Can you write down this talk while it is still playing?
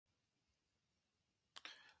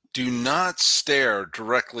Do not stare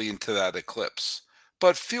directly into that eclipse,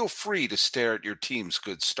 but feel free to stare at your team's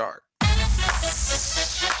good start.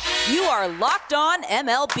 You are Locked On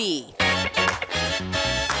MLB,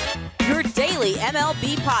 your daily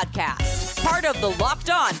MLB podcast, part of the Locked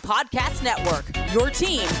On Podcast Network, your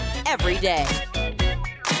team every day.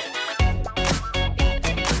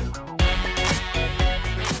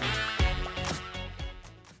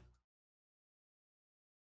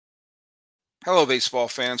 Hello, baseball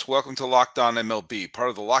fans. Welcome to Locked On MLB, part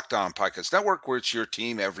of the Locked On Podcast Network, where it's your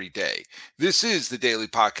team every day. This is the daily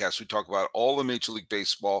podcast. We talk about all of Major League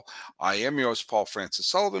Baseball. I am your host, Paul Francis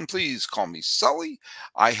Sullivan. Please call me Sully.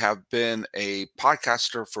 I have been a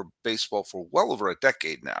podcaster for baseball for well over a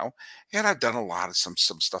decade now, and I've done a lot of some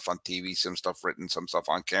stuff on TV, some stuff written, some stuff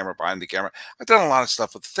on camera, behind the camera. I've done a lot of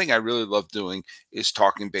stuff, but the thing I really love doing is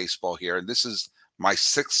talking baseball here, and this is my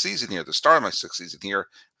sixth season here, the start of my sixth season here,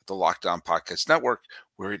 the Locked On Podcast Network,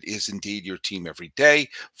 where it is indeed your team every day.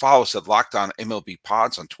 Follow us at Locked On MLB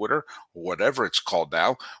Pods on Twitter, or whatever it's called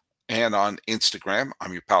now, and on Instagram.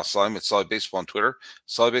 I'm your pal Sully. It's Sully Baseball on Twitter,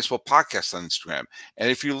 Sully Baseball Podcast on Instagram. And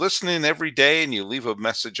if you're listening every day and you leave a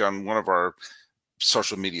message on one of our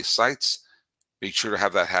social media sites, make sure to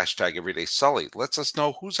have that hashtag EverydaySully. Lets us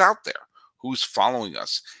know who's out there, who's following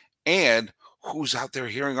us, and who's out there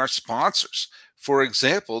hearing our sponsors. For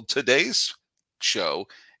example, today's show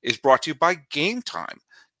is brought to you by Game Time.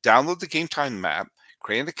 Download the Game Time app,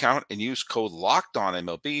 create an account, and use code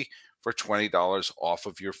LOCKEDONMLB for $20 off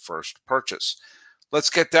of your first purchase. Let's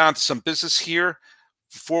get down to some business here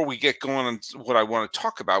before we get going on what I want to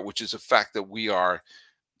talk about, which is the fact that we are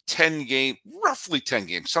roughly 10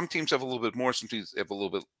 games. Some teams have a little bit more, some teams have a little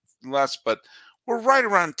bit less, but we're right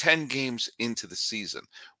around 10 games into the season,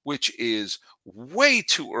 which is way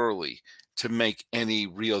too early to make any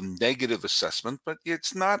real negative assessment, but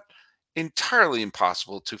it's not entirely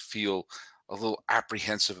impossible to feel a little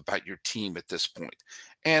apprehensive about your team at this point.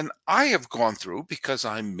 And I have gone through, because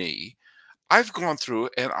I'm me, I've gone through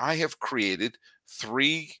and I have created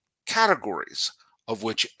 3 categories of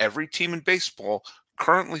which every team in baseball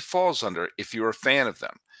currently falls under if you're a fan of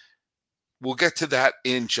them. We'll get to that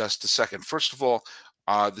in just a second. First of all,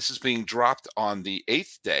 this is being dropped on the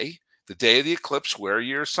 8th day, the day of the eclipse. Wear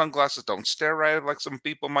your sunglasses. Don't stare right at it like some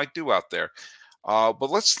people might do out there. But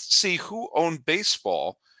let's see who owned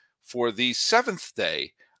baseball for the 7th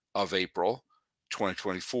day of April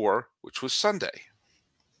 2024, which was Sunday.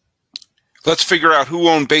 Let's figure out who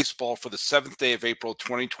owned baseball for the 7th day of April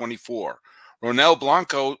 2024. Ronel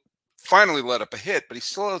Blanco finally let up a hit, but he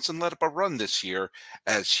still hasn't let up a run this year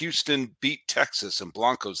as Houston beat Texas, and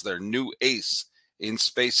Blanco's their new ace in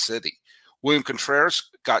Space City. William Contreras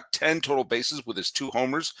got 10 total bases with his 2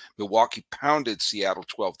 homers. Milwaukee pounded Seattle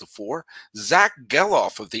 12-4. Zach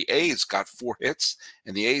Geloff of the A's got 4 hits,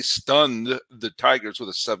 and the A's stunned the Tigers with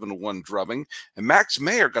a 7-1 drubbing. And Max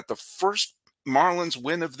Meyer got the first Marlins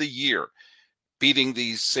win of the year, beating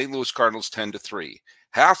the St. Louis Cardinals 10-3.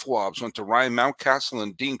 Half wobs went to Ryan Mountcastle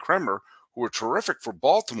and Dean Kremer, who were terrific for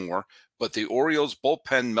Baltimore, but the Orioles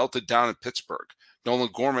bullpen melted down in Pittsburgh. Nolan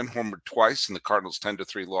Gorman homered twice in the Cardinals'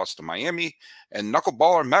 10-3 loss to Miami, and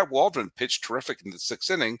knuckleballer Matt Waldron pitched terrific in the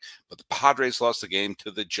 6th inning, but the Padres lost the game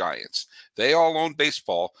to the Giants. They all owned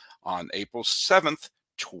baseball on April 7th,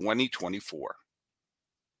 2024.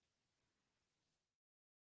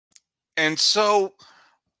 And so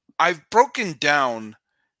I've broken down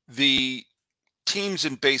the teams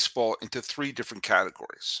in baseball into 3 different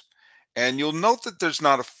categories. And you'll note that there's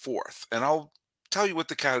not a 4th, and I'll tell you what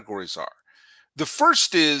the categories are. The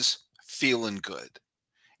first is feeling good.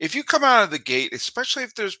 If you come out of the gate, especially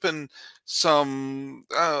if there's been some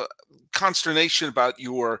consternation about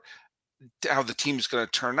how the team is going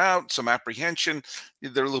to turn out, some apprehension,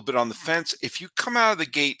 they're a little bit on the fence. If you come out of the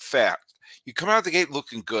gate fast, you come out of the gate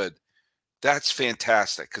looking good, that's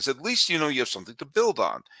fantastic, because at least you know you have something to build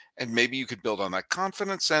on, and maybe you could build on that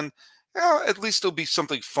confidence, and at least it'll be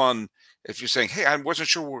something fun. If you're saying, hey, I wasn't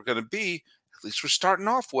sure where we're going to be, at least we're starting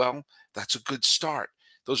off well. That's a good start.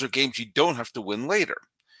 Those are games you don't have to win later.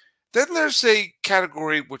 Then there's a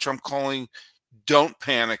category which I'm calling don't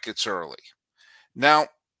panic, it's early. Now,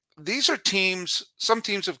 these are teams, some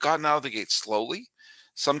teams have gotten out of the gate slowly.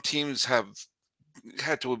 Some teams have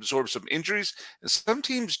had to absorb some injuries, and some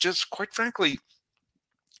teams just, quite frankly,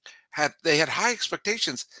 had high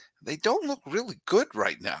expectations. They don't look really good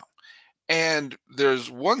right now. And there's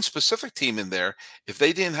one specific team in there, if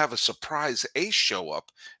they didn't have a surprise ace show up,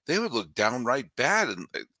 they would look downright bad,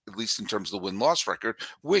 at least in terms of the win-loss record,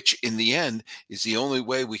 which in the end is the only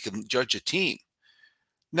way we can judge a team.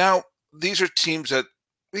 Now, these are teams that,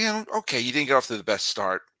 okay, you didn't get off to the best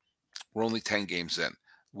start. We're only 10 games in.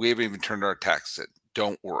 We haven't even turned our taxes in.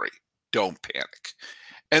 Don't worry. Don't panic.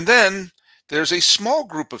 And then there's a small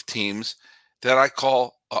group of teams that I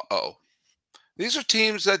call uh-oh. These are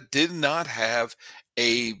teams that did not have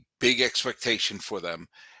a big expectation for them.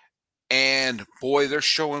 And boy, they're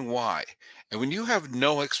showing why. And when you have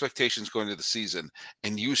no expectations going into the season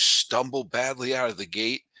and you stumble badly out of the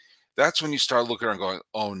gate, that's when you start looking around going,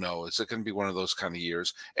 oh no, is it going to be one of those kind of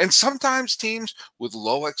years? And sometimes teams with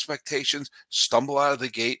low expectations stumble out of the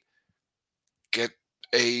gate, get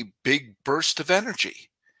a big burst of energy.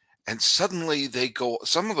 And suddenly they go,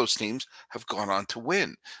 some of those teams have gone on to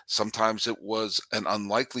win. Sometimes it was an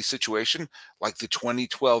unlikely situation like the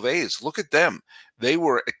 2012 A's. Look at them. They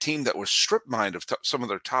were a team that was strip mined of some of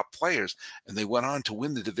their top players, and they went on to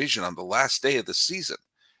win the division on the last day of the season.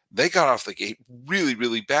 They got off the gate really,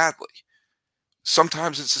 really badly.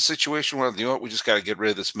 Sometimes it's a situation where, you know what, we just got to get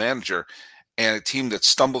rid of this manager. And a team that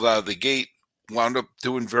stumbled out of the gate wound up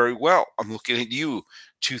doing very well. I'm looking at you,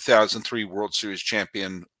 2003 World Series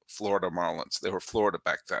champion Florida Marlins. They were Florida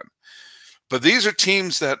back then. But these are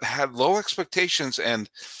teams that had low expectations, and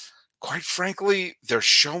quite frankly, they're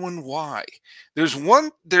showing why.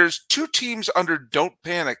 There's two teams under Don't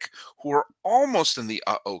Panic who are almost in the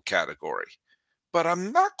uh-oh category, but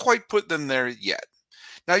I'm not quite putting them there yet.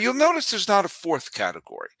 Now, you'll notice there's not a fourth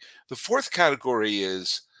category. The fourth category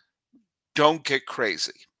is don't get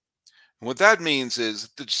crazy. And what that means is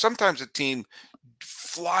that sometimes a team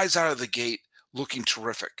flies out of the gate looking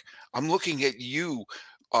terrific. I'm looking at you,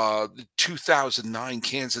 the 2009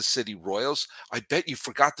 Kansas City Royals. I bet you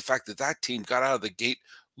forgot the fact that that team got out of the gate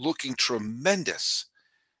looking tremendous,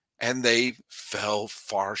 and they fell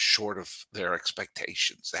far short of their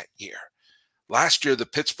expectations that year. Last year, the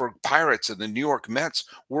Pittsburgh Pirates and the New York Mets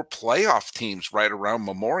were playoff teams right around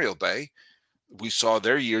Memorial Day. We saw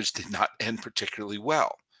their years did not end particularly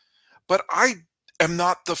well. But I am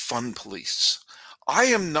not the fun police. I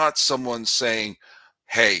am not someone saying,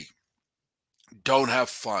 hey, don't have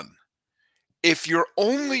fun. If your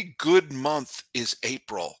only good month is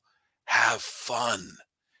April, have fun.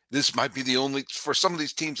 This might be the only, for some of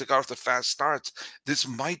these teams that got off the fast starts, this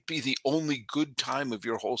might be the only good time of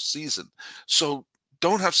your whole season. So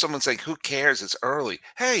don't have someone saying, who cares? It's early.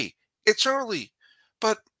 Hey, it's early.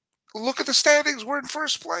 But look at the standings. We're in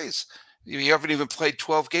first place. You haven't even played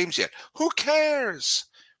 12 games yet. Who cares?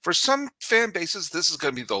 For some fan bases, this is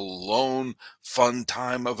going to be the lone fun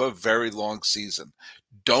time of a very long season.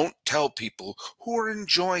 Don't tell people who are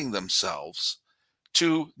enjoying themselves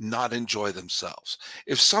to not enjoy themselves.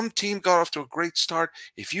 If some team got off to a great start,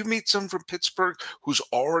 if you meet someone from Pittsburgh who's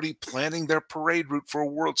already planning their parade route for a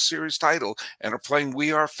World Series title and are playing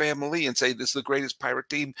We Are Family and say this is the greatest Pirate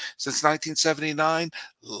team since 1979,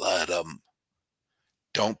 let them.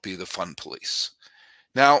 Don't be the fun police.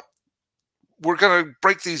 Now, we're going to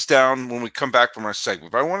break these down when we come back from our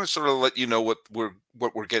segment, but I want to sort of let you know what we're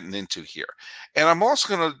getting into here. And I'm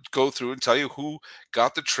also going to go through and tell you who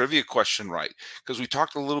got the trivia question right, because we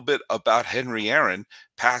talked a little bit about Henry Aaron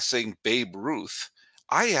passing Babe Ruth.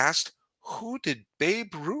 I asked, who did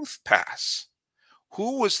Babe Ruth pass?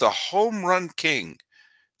 Who was the home run king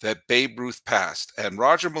that Babe Ruth passed? And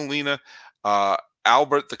Roger Molina,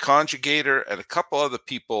 Albert the Conjugator, and a couple other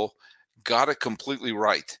people got it completely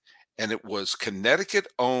right. And it was Connecticut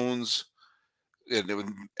owns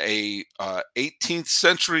a 18th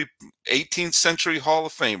century Hall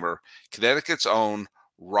of Famer, Connecticut's own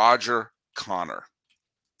Roger Connor.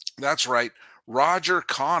 That's right. Roger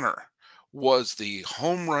Connor was the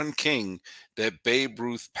home run king that Babe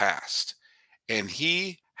Ruth passed. And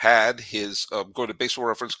he had his, go to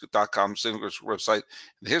baseballreference.com, website,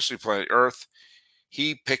 the History of Planet Earth.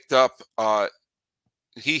 He picked up,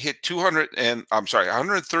 he hit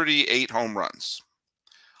 138 home runs.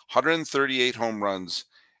 138 home runs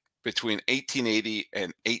between 1880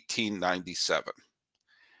 and 1897.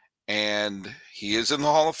 And he is in the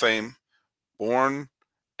Hall of Fame, born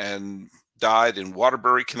and died in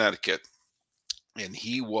Waterbury, Connecticut. And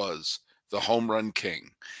he was the home run king.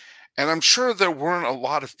 And I'm sure there weren't a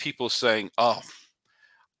lot of people saying, oh,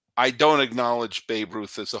 I don't acknowledge Babe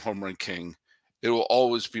Ruth as the home run king. It will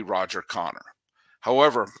always be Roger Connor.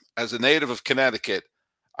 However, as a native of Connecticut,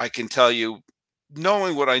 I can tell you,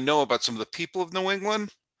 knowing what I know about some of the people of New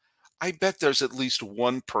England, I bet there's at least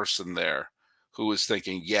one person there who is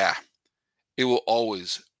thinking, yeah, it will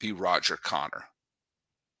always be Roger Connor.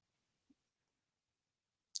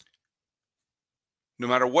 No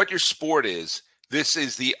matter what your sport is, this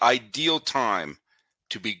is the ideal time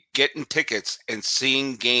to be getting tickets and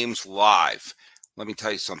seeing games live. Let me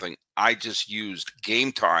tell you something. I just used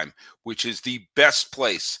Game Time, which is the best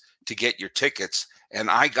place to get your tickets. and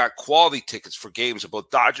I got quality tickets for games at both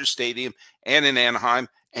Dodger Stadium and in Anaheim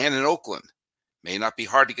and in Oakland. May not be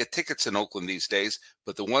hard to get tickets in Oakland these days,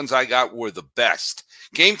 but the ones I got were the best.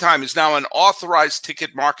 Game Time is now an authorized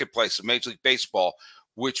ticket marketplace of Major League Baseball,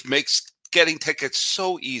 which makes getting tickets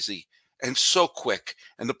so easy and so quick.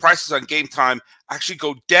 And the prices on Game Time actually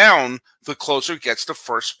go down the closer it gets to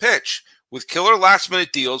first pitch. With killer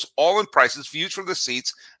last-minute deals, all-in prices, views from the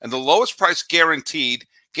seats, and the lowest price guaranteed,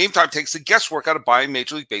 Game Time takes the guesswork out of buying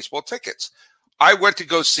Major League Baseball tickets. I went to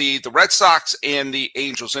go see the Red Sox and the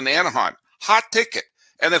Angels in Anaheim. Hot ticket.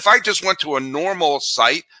 And if I just went to a normal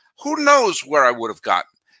site, who knows where I would have gotten?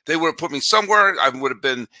 They would have put me somewhere. I would have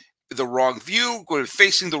been the wrong view, would have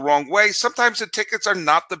facing the wrong way. Sometimes the tickets are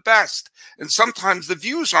not the best. And sometimes the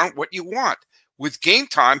views aren't what you want. With Game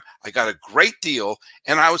Time, I got a great deal,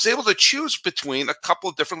 and I was able to choose between a couple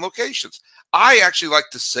of different locations. I actually like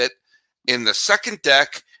to sit in the second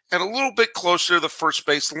deck and a little bit closer to the first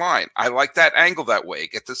base line. I like that angle that way. I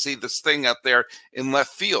get to see this thing out there in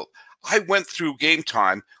left field. I went through Game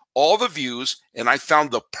Time, all the views, and I found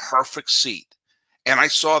the perfect seat. And I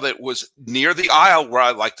saw that it was near the aisle where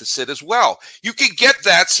I like to sit as well. You can get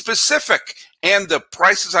that specific. And the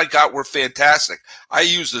prices I got were fantastic. I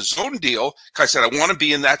used the zone deal because I said I want to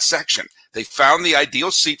be in that section. They found the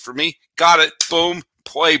ideal seat for me. Got it. Boom.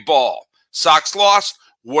 Play ball. Sox lost.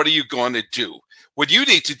 What are you going to do? What you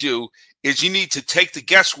need to do is you need to take the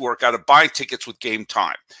guesswork out of buying tickets with Game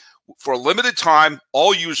Time. For a limited time,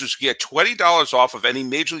 all users get $20 off of any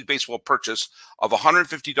Major League Baseball purchase of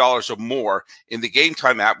 $150 or more in the Game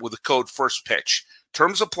Time app with the code FIRSTPITCH.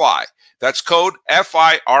 Terms apply. That's code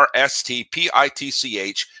FIRSTPITCH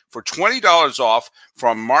for $20 off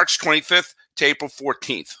from March 25th to April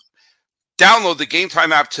 14th. Download the Game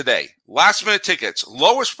Time app today. Last minute tickets,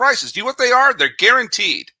 lowest prices. Do you know what they are? They're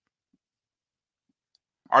guaranteed.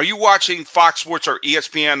 Are you watching Fox Sports or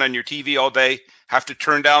ESPN on your TV all day? Have to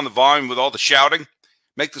turn down the volume with all the shouting?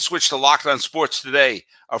 Make the switch to Locked On Sports today,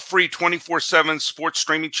 a free 24/7 sports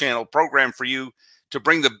streaming channel program for you to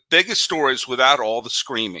bring the biggest stories without all the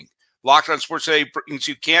screaming. Locked On Sports today brings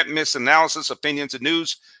you can't miss analysis, opinions, and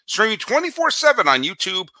news, streaming 24/7 on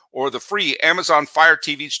YouTube or the free Amazon Fire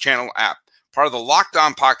TV's channel app. Part of the Locked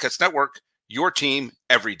On Podcast Network, your team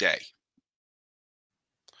every day.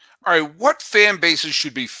 All right, what fan bases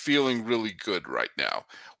should be feeling really good right now?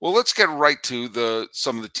 Well, let's get right to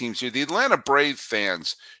some of the teams here. The Atlanta Brave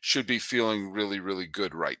fans should be feeling really, really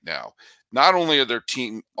good right now. Not only are their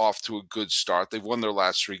team off to a good start, they've won their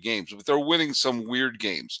last 3 games, but they're winning some weird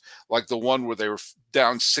games, like the one where they were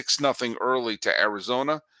down 6-0 early to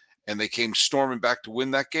Arizona, and they came storming back to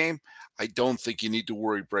win that game. I don't think you need to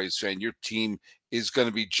worry, Braves fan. Your team is going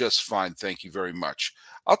to be just fine. Thank you very much.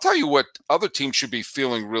 I'll tell you what other teams should be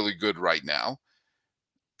feeling really good right now.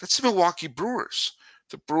 That's the Milwaukee Brewers.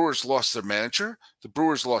 The Brewers lost their manager. The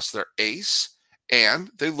Brewers lost their ace.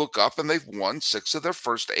 And they look up and they've won 6 of their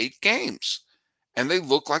first 8 games. And they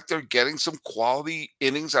look like they're getting some quality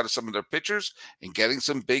innings out of some of their pitchers and getting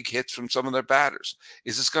some big hits from some of their batters.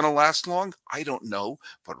 Is this going to last long? I don't know.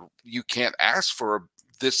 But you can't ask for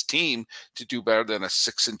this team to do better than a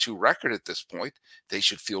 6-2 record at this point. They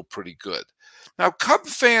should feel pretty good. Now, Cub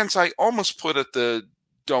fans, I almost put at the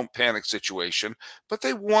don't panic situation, but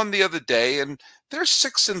they won the other day, and they're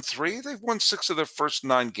 6-3. They've won 6 of their first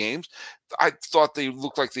 9 games. I thought they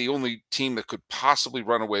looked like the only team that could possibly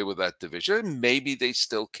run away with that division, and maybe they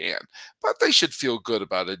still can, but they should feel good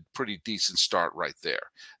about a pretty decent start right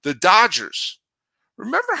there. The Dodgers.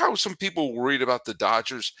 Remember how some people worried about the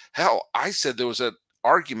Dodgers? Hell, I said there was an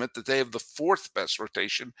argument that they have the 4th best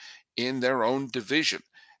rotation in their own division.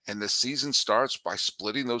 And the season starts by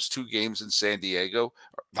splitting those 2 games in San Diego,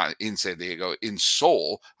 not in San Diego, in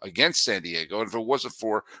Seoul against San Diego. And if it wasn't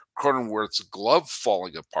for Cronenworth's glove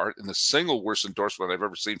falling apart in the single worst endorsement I've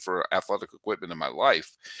ever seen for athletic equipment in my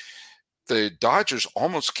life, the Dodgers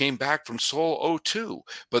almost came back from Seoul 0-2,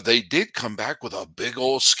 but they did come back with a big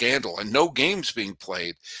old scandal and no games being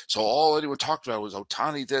played. So all anyone talked about was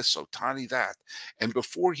Ohtani this, Ohtani that. And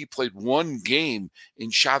before he played 1 game in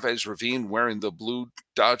Chavez Ravine wearing the blue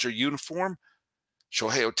Dodger uniform,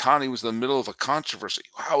 Shohei Ohtani was in the middle of a controversy.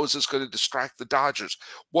 How is this going to distract the Dodgers?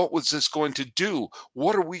 What was this going to do?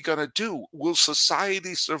 What are we going to do? Will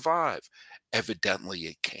society survive? Evidently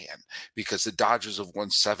it can, because the Dodgers have won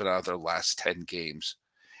 7 out of their last 10 games.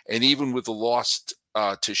 And even with the loss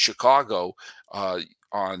to Chicago with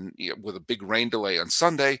a big rain delay on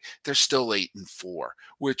Sunday, they're still 8-4,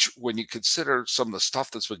 which when you consider some of the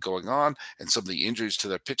stuff that's been going on and some of the injuries to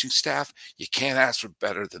their pitching staff, you can't ask for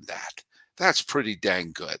better than that. That's pretty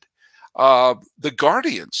dang good. The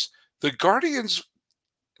Guardians,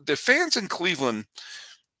 the fans in Cleveland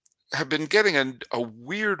have been getting a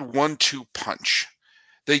weird 1-2 punch.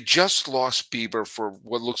 They just lost Bieber for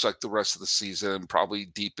what looks like the rest of the season and probably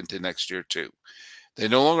deep into next year too. They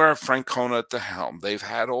no longer have Francona at the helm. They've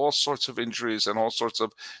had all sorts of injuries and all sorts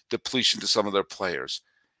of depletion to some of their players.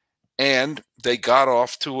 And they got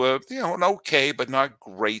off to an okay but not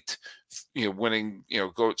great, winning,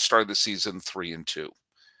 starting the season 3-2.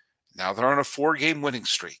 Now they're on a 4-game winning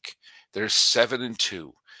streak. They're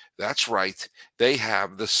 7-2. That's right. They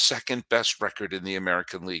have the second best record in the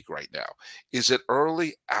American League right now. Is it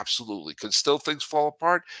early? Absolutely. Could still things fall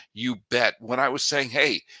apart? You bet. When I was saying,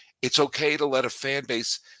 hey, it's okay to let a fan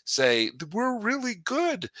base say, we're really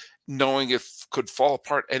good, knowing it could fall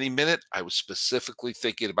apart any minute, I was specifically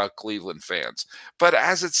thinking about Cleveland fans. But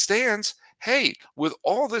as it stands, hey, with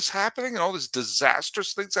all this happening and all this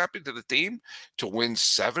disastrous things happening to the team, to win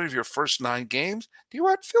 7 of your first 9 games, do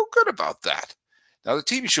you feel good about that? Now, the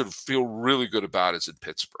team you should feel really good about is in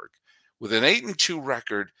Pittsburgh. With an 8-2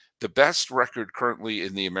 record, the best record currently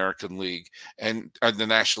in the American League and the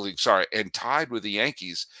National League, and tied with the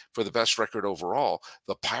Yankees for the best record overall,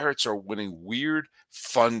 the Pirates are winning weird,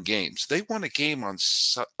 fun games. They won a game on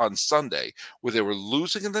Sunday where they were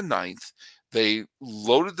losing in the 9th. They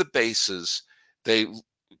loaded the bases. They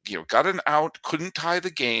got an out, couldn't tie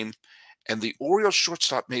the game. And the Orioles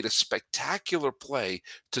shortstop made a spectacular play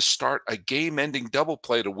to start a game-ending double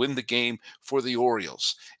play to win the game for the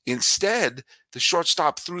Orioles. Instead, the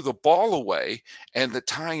shortstop threw the ball away, and the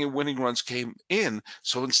tying and winning runs came in.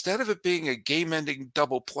 So instead of it being a game-ending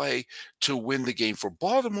double play to win the game for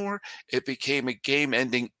Baltimore, it became a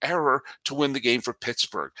game-ending error to win the game for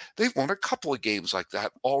Pittsburgh. They've won a couple of games like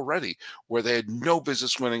that already, where they had no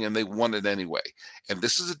business winning, and they won it anyway. And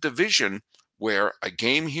this is a division where a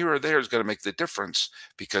game here or there is going to make the difference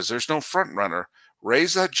because there's no front runner.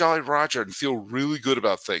 Raise that Jolly Roger and feel really good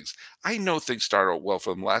about things. I know things started out well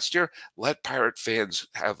for them last year. Let Pirate fans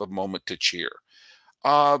have a moment to cheer.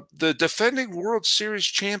 The defending World Series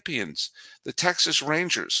champions, the Texas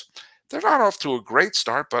Rangers, they're not off to a great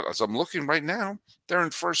start, but as I'm looking right now, they're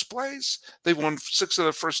in first place. They've won 6 of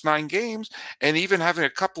their first 9 games, and even having a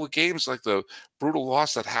couple of games like the brutal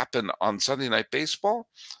loss that happened on Sunday Night Baseball,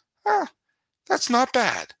 that's not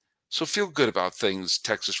bad. So feel good about things,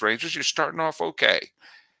 Texas Rangers. You're starting off okay.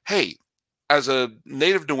 Hey, as a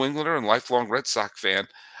native New Englander and lifelong Red Sox fan,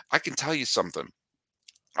 I can tell you something.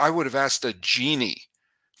 I would have asked a genie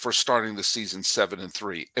for starting the season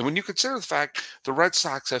 7-3. And when you consider the fact the Red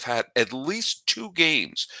Sox have had at least 2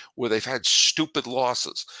 games where they've had stupid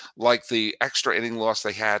losses, like the extra inning loss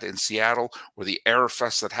they had in Seattle or the error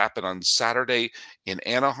fest that happened on Saturday in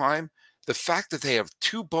Anaheim, the fact that they have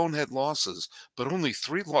 2 bonehead losses, but only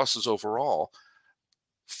 3 losses overall,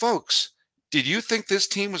 folks, did you think this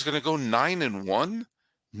team was going to go 9-1?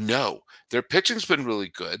 No. Their pitching's been really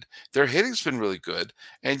good. Their hitting's been really good.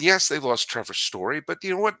 And yes, they lost Trevor Story, but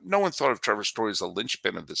you know what? No one thought of Trevor Story as a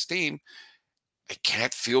linchpin of this team. It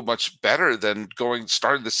can't feel much better than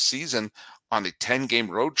starting the season on a 10-game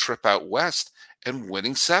road trip out west and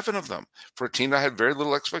winning 7 of them for a team that I had very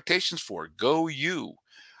little expectations for. Go you.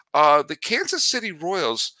 The Kansas City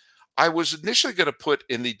Royals, I was initially going to put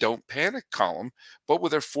in the don't panic column, but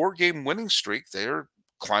with their 4-game winning streak, they're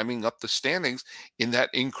climbing up the standings in that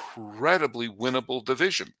incredibly winnable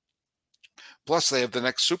division. Plus, they have the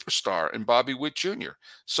next superstar in Bobby Witt Jr.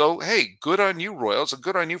 So, hey, good on you, Royals, and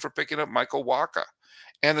good on you for picking up Michael Wacha.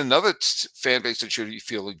 And another fan base that should be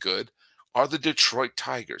feeling good are the Detroit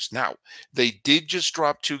Tigers. Now, they did just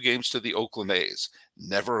drop 2 games to the Oakland A's.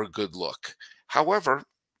 Never a good look. However,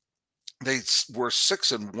 they were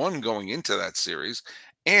 6-1 going into that series,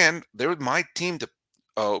 and they're my team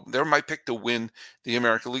they're my pick to win the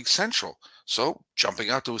American League Central. So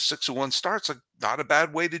jumping out to a 6-1 start's not a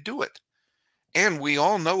bad way to do it. And we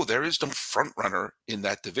all know there is no front runner in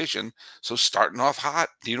that division. So starting off hot,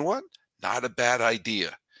 you know what? Not a bad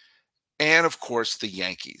idea. And of course, the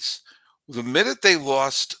Yankees. The minute they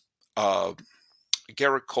lost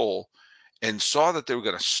Garrett Cole and saw that they were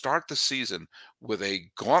going to start the season with a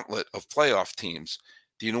gauntlet of playoff teams,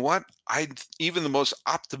 do you know what? Even the most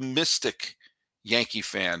optimistic Yankee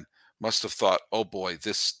fan must have thought, oh boy,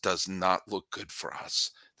 this does not look good for us.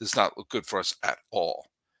 This does not look good for us at all.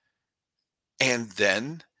 And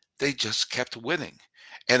then they just kept winning.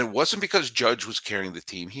 And it wasn't because Judge was carrying the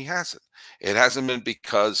team. He hasn't. It hasn't been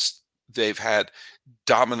because they've had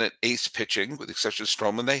dominant ace pitching, with the exception of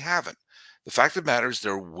Stroman. They haven't. The fact of the matter is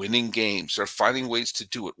they're winning games. They're finding ways to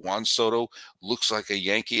do it. Juan Soto looks like a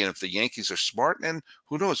Yankee, and if the Yankees are smart, and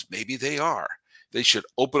who knows, maybe they are, they should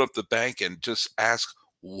open up the bank and just ask,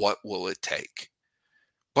 what will it take?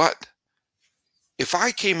 But If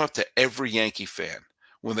I came up to every Yankee fan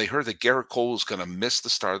when they heard that Garrett Cole was going to miss the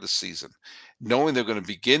start of the season, knowing they're going to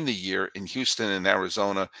begin the year in Houston and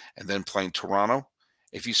Arizona and then playing Toronto,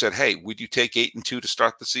 if you said, hey, would you take 8-2 to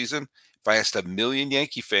start the season? If I asked a million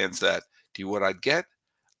Yankee fans that, do you know what I'd get?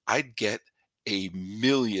 I'd get a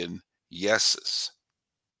million yeses.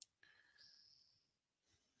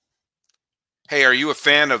 Hey, are you a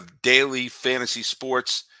fan of daily fantasy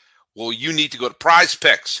sports? Well, you need to go to Prize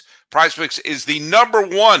Picks. Prize Picks is the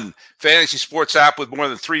 #1 fantasy sports app with more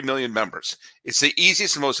than 3 million members. It's the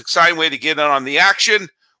easiest and most exciting way to get in on the action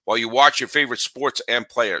while you watch your favorite sports and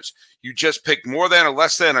players. You just pick more than or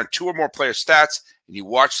less than or 2 or more player stats, and you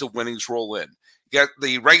watch the winnings roll in.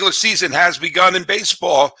 The regular season has begun in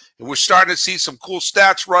baseball, and we're starting to see some cool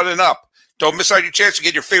stats running up. Don't miss out your chance to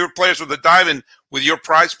get your favorite players with a diamond with your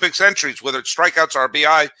Prize Picks entries, whether it's strikeouts,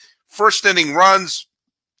 RBI, first inning runs.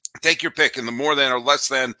 Take your pick in the more than or less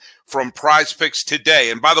than from Prize Picks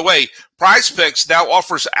today. And by the way, Prize Picks now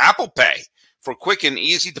offers Apple Pay for quick and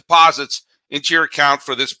easy deposits into your account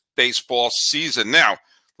for this baseball season. Now,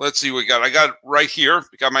 let's see what we got. I got it right here.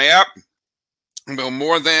 We got my app. I'm going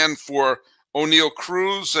more than for O'Neal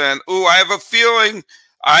Cruz. And,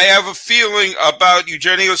 I have a feeling about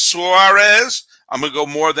Eugenio Suarez. I'm going to go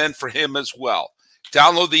more than for him as well.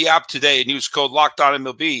 Download the app today and use code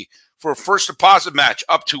LOCKEDONMLB for a first deposit match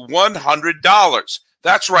up to $100.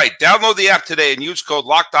 That's right. Download the app today and use code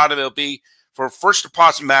LOCKEDONMLB for a first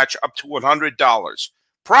deposit match up to $100.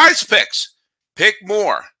 Prize Picks. Pick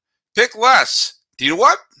more. Pick less. Do you know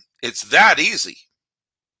what? It's that easy.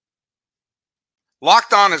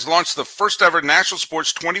 Locked On has launched the first ever national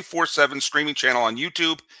sports 24/7 streaming channel on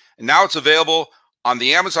YouTube, and now it's available on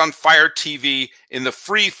the Amazon Fire TV in the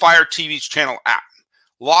free Fire TV's channel app.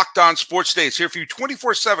 Locked On Sports Day is here for you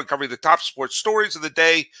 24/7, covering the top sports stories of the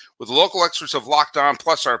day with local experts of Locked On,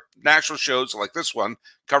 plus our national shows like this one,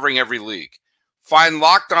 covering every league. Find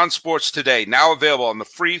Locked On Sports today, now available on the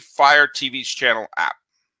free Fire TV's channel app.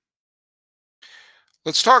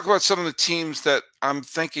 Let's talk about some of the teams that I'm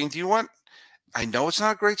thinking, do you want? I know it's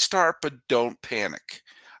not a great start, but don't panic.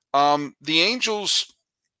 The Angels,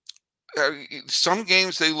 some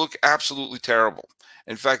games they look absolutely terrible.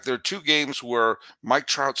 In fact, there are 2 games where Mike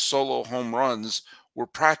Trout's solo home runs were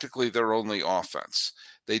practically their only offense.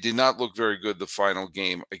 They did not look very good the final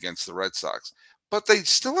game against the Red Sox, but they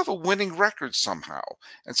still have a winning record somehow.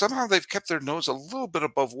 And somehow they've kept their nose a little bit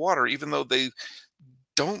above water, even though they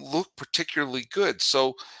don't look particularly good.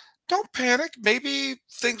 So don't panic. Maybe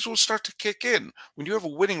things will start to kick in. When you have a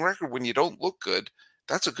winning record, when you don't look good,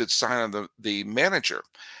 that's a good sign of the manager.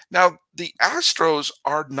 Now, the Astros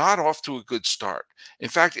are not off to a good start. In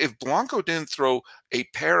fact, if Blanco didn't throw a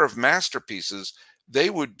pair of masterpieces, they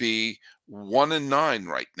would be 1-9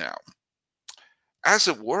 right now. As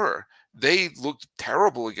it were, they looked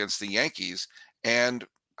terrible against the Yankees. And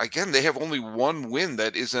again, they have only 1 win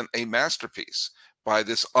that isn't a masterpiece by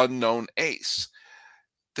this unknown ace.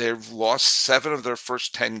 They've lost 7 of their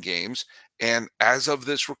first 10 games. And as of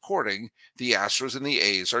this recording, the Astros and the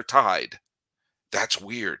A's are tied. That's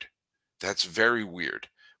weird. That's very weird.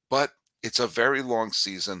 But it's a very long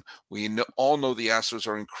season. We all know the Astros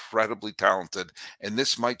are incredibly talented, and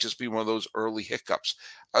this might just be one of those early hiccups.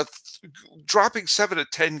 Dropping 7 of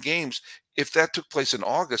 10 games, if that took place in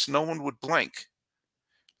August, no one would blink.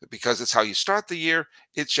 Because it's how you start the year,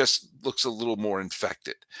 it just looks a little more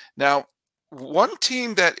infected. Now, one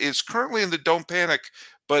team that is currently in the don't panic,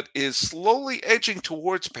 but is slowly edging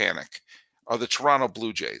towards panic, are the Toronto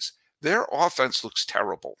Blue Jays. Their offense looks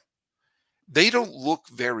terrible. They don't look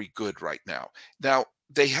very good right now. Now,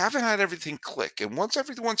 they haven't had everything click. And once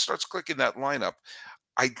everyone starts clicking that lineup,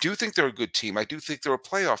 I do think they're a good team. I do think they're a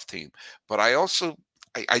playoff team. But I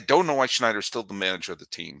don't know why Schneider's still the manager of the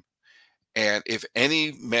team. And if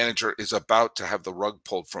any manager is about to have the rug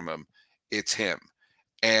pulled from him, it's him.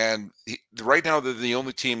 And right now, they're the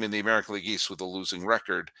only team in the American League East with a losing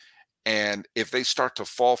record. And if they start to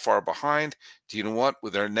fall far behind, do you know what?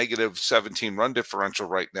 With their negative 17 run differential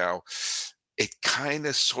right now, it kind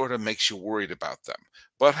of sort of makes you worried about them.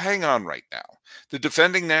 But hang on right now. The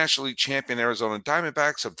defending National League champion Arizona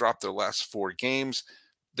Diamondbacks have dropped their last 4 games.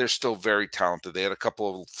 They're still very talented. They had a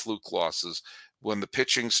couple of fluke losses. When the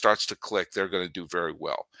pitching starts to click, they're going to do very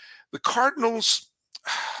well. The Cardinals,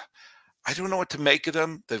 I don't know what to make of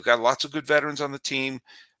them. They've got lots of good veterans on the team,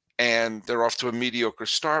 and they're off to a mediocre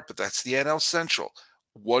start, but that's the NL Central.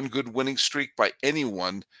 One good winning streak by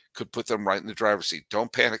anyone could put them right in the driver's seat.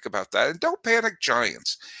 Don't panic about that. And don't panic,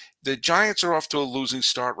 Giants. The Giants are off to a losing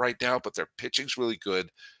start right now, but their pitching's really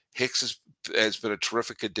good. Hicks has been a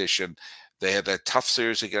terrific addition. They had that tough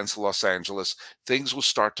series against Los Angeles. Things will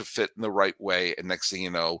start to fit in the right way. And next thing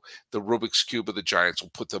you know, the Rubik's Cube of the Giants will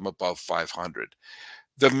put them above 500.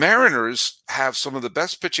 The Mariners have some of the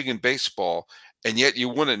best pitching in baseball, and yet you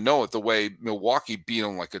wouldn't know it the way Milwaukee beat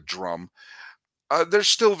them like a drum. They're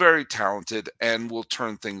still very talented and will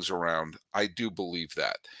turn things around. I do believe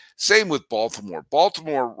that. Same with Baltimore.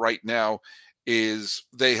 Baltimore right now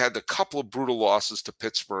they had a couple of brutal losses to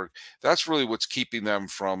Pittsburgh. That's really what's keeping them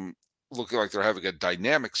from looking like they're having a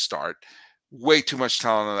dynamic start. Way too much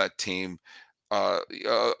talent on that team.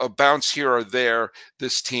 A bounce here or there,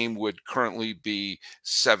 this team would currently be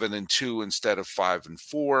 7-2 instead of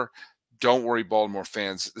 5-4. Don't worry, Baltimore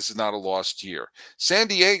fans. This is not a lost year. San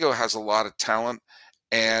Diego has a lot of talent,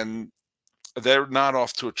 and they're not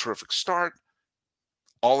off to a terrific start.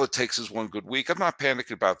 All it takes is one good week. I'm not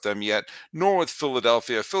panicking about them yet, nor with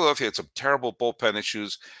Philadelphia. Philadelphia had some terrible bullpen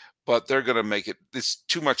issues, but they're going to make it. There's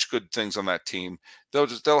too much good things on that team.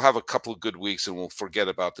 They'll have a couple of good weeks, and we'll forget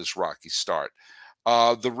about this rocky start.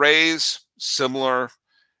 The Rays, similar.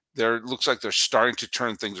 Looks like they're starting to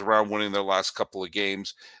turn things around, winning their last couple of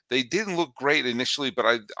games. They didn't look great initially,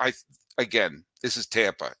 but again, this is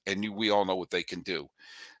Tampa, and we all know what they can do.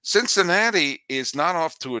 Cincinnati is not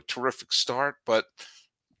off to a terrific start, but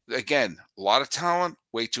again, a lot of talent,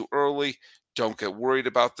 way too early. Don't get worried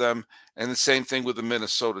about them. And the same thing with the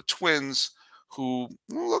Minnesota Twins, who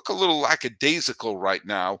look a little lackadaisical right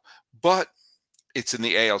now, but it's in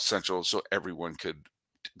the AL Central, so everyone could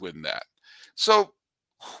win that. So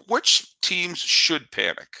which teams should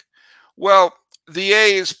panic? Well, the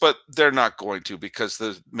A's, but they're not going to because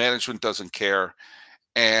the management doesn't care.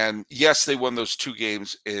 And yes, they won those 2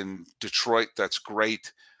 games in Detroit. That's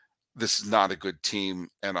great. This is not a good team,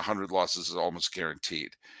 and 100 losses is almost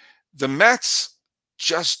guaranteed. The Mets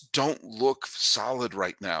just don't look solid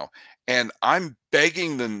right now. And I'm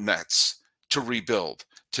begging the Mets to rebuild,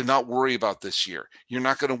 to not worry about this year. You're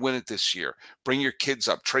not going to win it this year. Bring your kids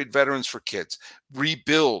up. Trade veterans for kids.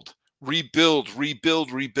 Rebuild, rebuild,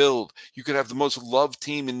 rebuild, rebuild. You could have the most loved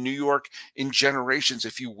team in New York in generations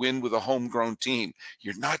if you win with a homegrown team.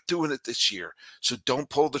 You're not doing it this year, so don't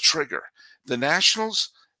pull the trigger. The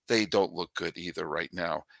Nationals, they don't look good either right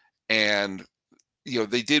now. And,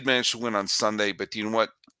 they did manage to win on Sunday, but you know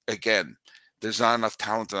what? Again, there's not enough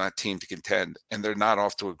talent on that team to contend, and they're not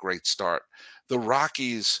off to a great start. The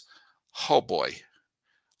Rockies, oh boy.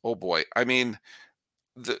 I mean,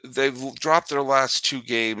 they've dropped their last 2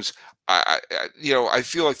 games. I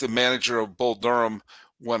feel like the manager of Bull Durham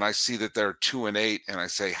when I see that they're 2-8, and I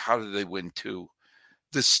say, how did they win 2?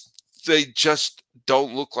 They just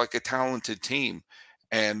don't look like a talented team,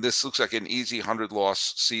 and this looks like an easy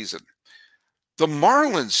 100-loss season. The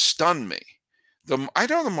Marlins stun me. I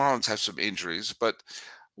know the Marlins have some injuries, but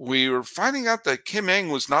we were finding out that Kim Ng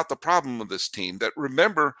was not the problem with this team. That,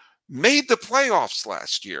 remember, made the playoffs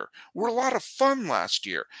last year, were a lot of fun last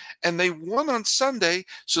year, and they won on Sunday,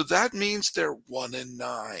 so that means they're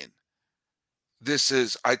 1-9.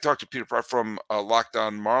 I talked to Peter from Locked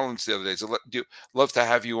On Marlins the other day. So love to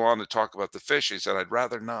have you on to talk about the fish. He said, I'd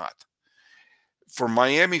rather not. For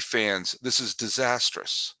Miami fans, this is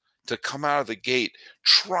disastrous to come out of the gate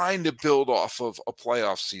trying to build off of a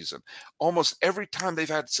playoff season. Almost every time they've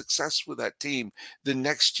had success with that team, the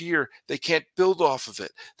next year they can't build off of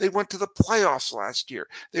it. They went to the playoffs last year.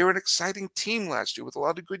 They were an exciting team last year with a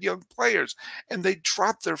lot of good young players, and they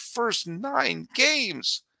dropped their first 9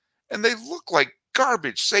 games, and they look like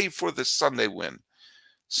garbage, save for this Sunday win.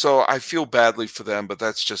 So I feel badly for them, but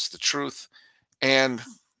that's just the truth. And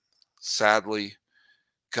sadly,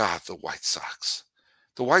 God, the White Sox.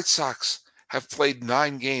 The White Sox have played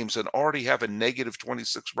 9 games and already have a negative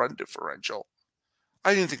 26 run differential.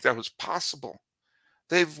 I didn't think that was possible.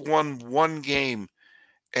 They've won 1 game,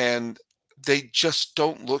 and they just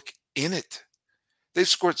don't look in it. They've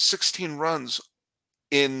scored 16 runs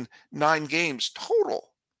in 9 games total.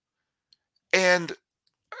 And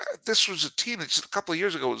this was a team that just a couple of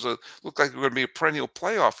years ago looked like they were going to be a perennial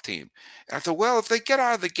playoff team. And I thought, well, if they get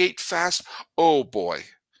out of the gate fast, oh boy.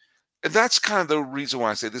 And that's kind of the reason why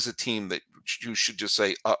I say this is a team that you should just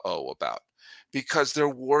say uh-oh about, because there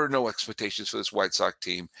were no expectations for this White Sox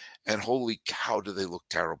team, and holy cow, do they look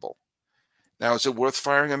terrible. Now, is it worth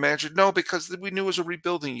firing a manager? No, because we knew it was a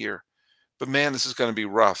rebuilding year. But man, this is going to be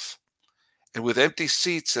rough. And with empty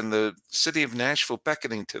seats and the city of Nashville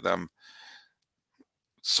beckoning to them,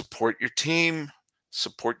 support your team.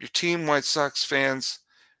 Support your team, White Sox fans.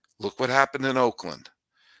 Look what happened in Oakland.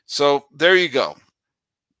 So there you go.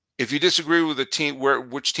 If you disagree with the team,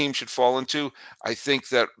 which team should fall into, I think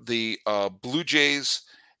that the Blue Jays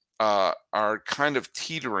are kind of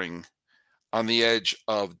teetering on the edge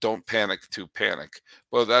of don't panic to panic.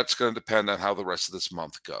 Well, that's going to depend on how the rest of this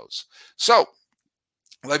month goes. So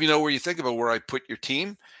let me know where you think about where I put your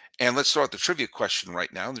team. And let's start the trivia question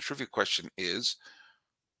right now. And the trivia question is,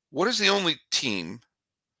 what is the only team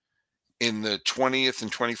in the 20th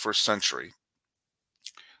and 21st century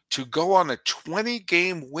to go on a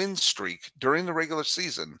 20-game win streak during the regular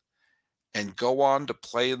season and go on to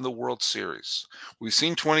play in the World Series? We've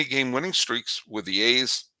seen 20-game winning streaks with the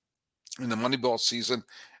A's in the Moneyball season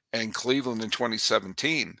and Cleveland in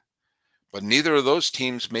 2017. But neither of those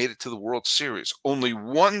teams made it to the World Series. Only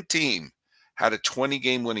one team had a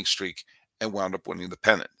 20-game winning streak and wound up winning the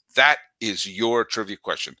pennant. That is your trivia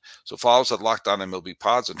question. So follow us at Locked On MLB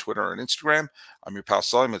Pods on Twitter and Instagram. I'm your pal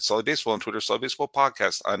Sully. I'm at Sully Baseball on Twitter, Sully Baseball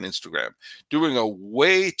Podcast on Instagram. Doing a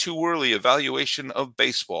way too early evaluation of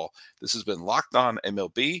baseball. This has been Locked On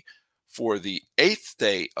MLB for the 8th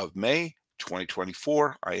day of May,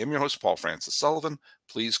 2024. I am your host, Paul Francis Sullivan.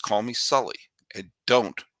 Please call me Sully, and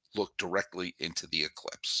don't look directly into the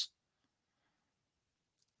eclipse.